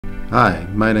Hi,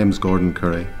 my name's Gordon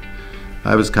Curry.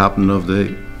 I was captain of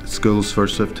the school's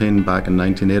first 15 back in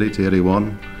 1980 to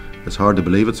 81. It's hard to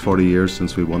believe it's 40 years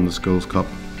since we won the Schools Cup,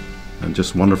 and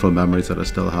just wonderful memories that I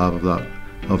still have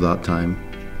of that time.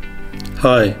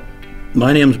 Hi,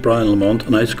 my name's Brian Lamont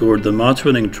and I scored the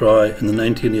match-winning try in the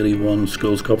 1981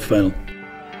 Schools Cup final.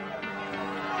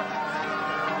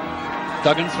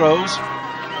 Duggan throws.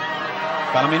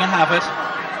 Ballymena have it.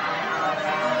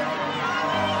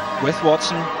 With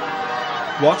Watson.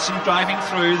 Watson driving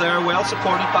through there, well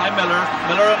supported by Miller.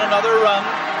 Miller on another run.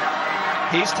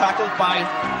 He's tackled by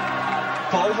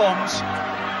Paul Holmes.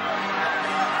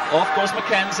 Off goes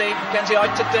Mackenzie. Mackenzie out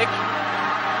to Dick.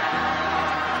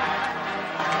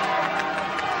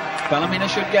 Ballymena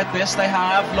should get this. They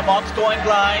have. Lamont going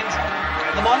blind.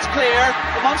 Lamont's clear.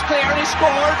 Lamont's clear and he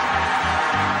scored.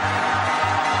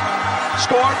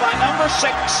 Scored by number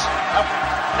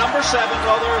 7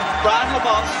 rather, Brian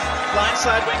Lamont,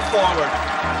 blindside wing forward.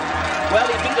 Well,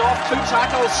 he beat off 2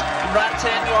 tackles and ran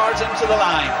 10 yards into the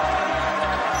line.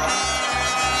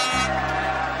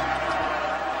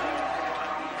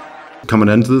 Coming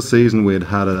into the season, we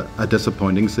had a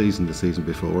disappointing season the season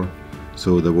before,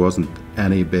 so there wasn't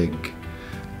any big,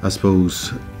 I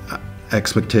suppose,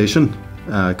 expectation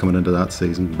coming into that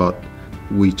season, but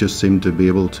we just seemed to be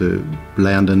able to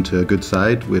blend into a good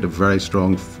side. We had a very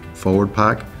strong forward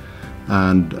pack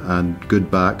and good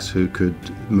backs who could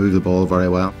move the ball very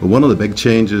well. But one of the big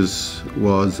changes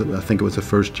was, I think it was the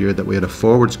first year that we had a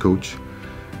forwards coach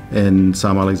in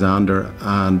Sam Alexander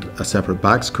and a separate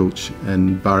backs coach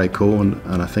in Barry Cohen,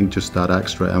 and I think just that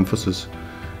extra emphasis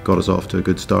got us off to a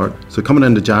good start. So coming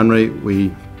into January,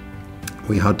 we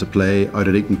had to play out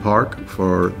at Eaton Park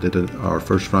for our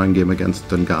first round game against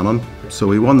Dungannon. So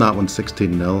we won that one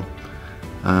 16-0,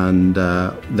 and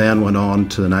then went on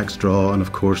to the next draw. And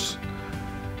of course,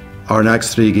 our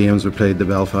next 3 games we played the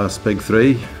Belfast Big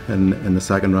Three. In the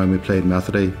second round we played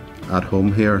Methody at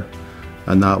home here,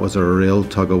 and that was a real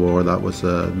tug of war. That was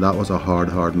a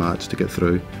hard match to get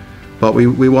through, but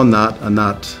we won that. And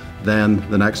then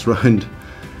the next round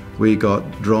we got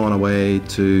drawn away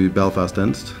to Belfast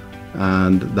Inst,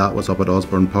 and that was up at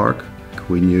Osborne Park.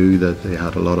 We knew that they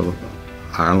had a lot of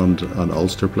Ireland and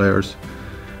Ulster players,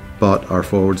 but our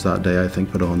forwards that day, I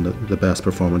think, put on the best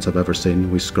performance I've ever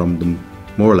seen. We scrummed them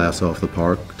more or less off the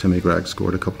park. Timmy Gregg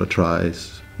scored a couple of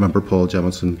tries. Remember Paul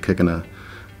Jemison kicking a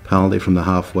penalty from the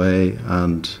halfway,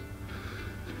 and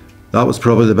that was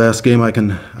probably the best game I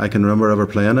can remember ever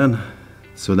playing in.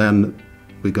 So then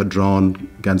we got drawn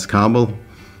against Campbell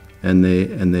in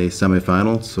the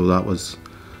semi-final. So that was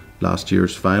last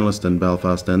year's finalist in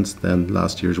Belfast Inst, then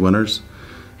last year's winners.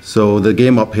 So the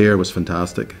game up here was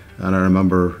fantastic, and I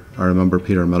remember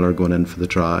Peter Miller going in for the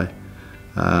try,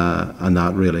 and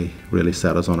that really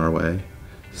set us on our way.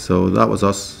 So that was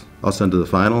us into the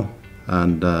final,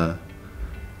 and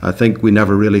I think we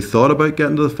never really thought about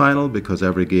getting to the final because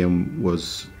every game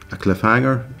was a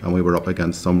cliffhanger, and we were up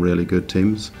against some really good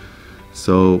teams.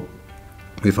 So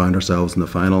we found ourselves in the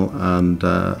final and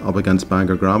up against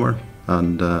Bangor Grammar.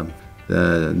 And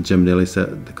Jim Neely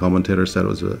said, the commentator said, it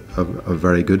was a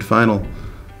very good final,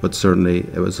 but certainly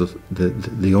it was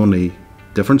the only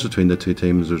difference between the 2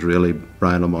 teams was really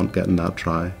Brian Lamont getting that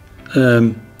try.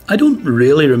 I don't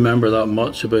really remember that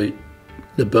much about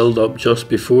the build-up just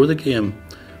before the game,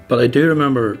 but I do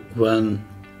remember when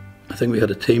I think we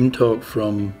had a team talk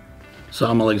from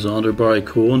Sam Alexander, Barry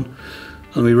Cohen,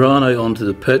 and we ran out onto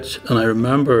the pitch, and I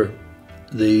remember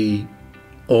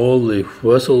all the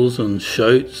whistles and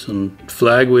shouts and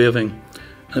flag waving,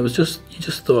 and it was you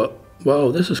just thought,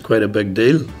 wow, this is quite a big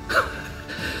deal.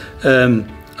 And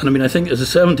I mean, I think as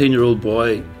a 17-year-old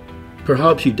boy,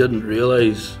 perhaps you didn't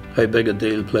realise how big a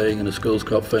deal playing in a Schools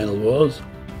Cup final was.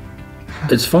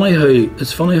 It's funny how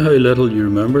little you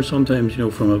remember sometimes, you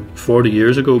know, from 40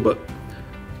 years ago, but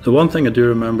the one thing I do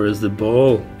remember is the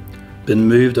ball being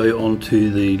moved out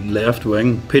onto the left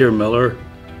wing. Peter Miller,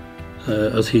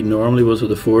 as he normally was at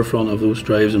the forefront of those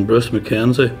drives, and Bruce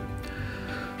Mackenzie.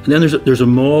 And then there's a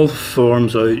maul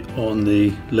forms out on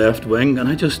the left wing, and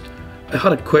I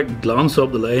had a quick glance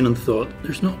up the line and thought,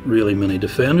 there's not really many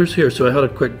defenders here, so I had a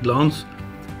quick glance,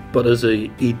 but as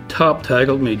he top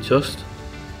tackled me just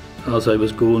as I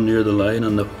was going near the line,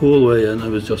 and the whole way in I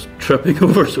was just tripping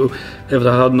over, so if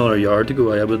I had another yard to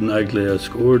go I wouldn't actually have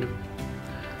scored.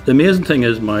 The amazing thing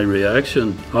is my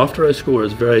reaction after I score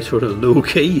is very sort of low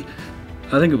key.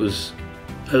 I think it was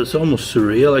almost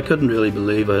surreal. I couldn't really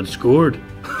believe I had scored.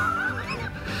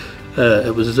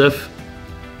 It was as if,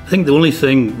 I think the only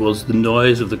thing was the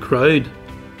noise of the crowd.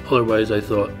 Otherwise I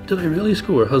thought, did I really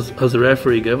score? Has the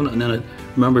referee given it? And then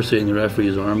remember seeing the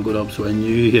referee's arm go up, so I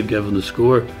knew he had given the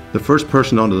score. The first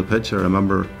person onto the pitch, I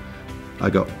remember I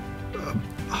got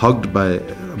hugged by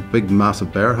a big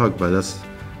massive bear hug by this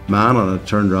man, and I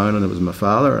turned around and it was my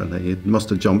father, and he must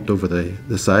have jumped over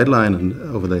the sideline and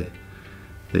over the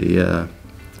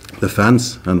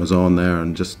fence and was on there,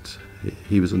 and just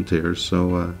he was in tears.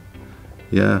 So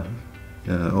yeah,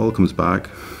 it all comes back.